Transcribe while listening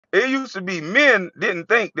It used to be men didn't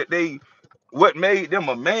think that what made them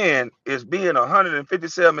a man is being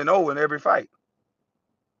 157-0 in every fight.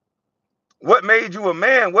 What made you a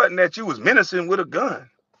man wasn't that you was menacing with a gun.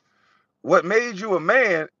 What made you a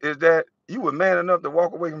man is that you were man enough to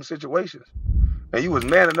walk away from situations. And you was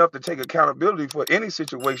man enough to take accountability for any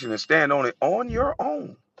situation and stand on it on your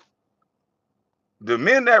own. The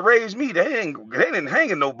men that raised me, they didn't hang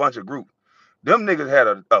in no bunch of group. Them niggas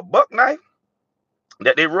had a buck knife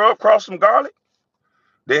that they rubbed across some garlic.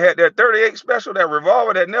 They had that 38 special, that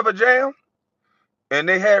revolver that never jammed, and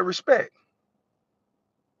they had respect.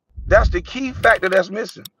 That's the key factor that's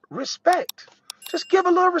missing. Respect. Just give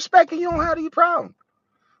a little respect and you don't have any problem.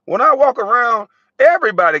 When I walk around,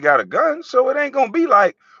 everybody got a gun, so it ain't gonna be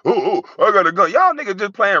like, oh, I got a gun. Y'all niggas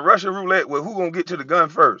just playing Russian roulette with who gonna get to the gun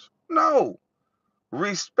first. No.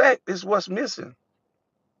 Respect is what's missing.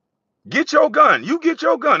 Get your gun. You get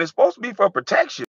your gun. It's supposed to be for protection.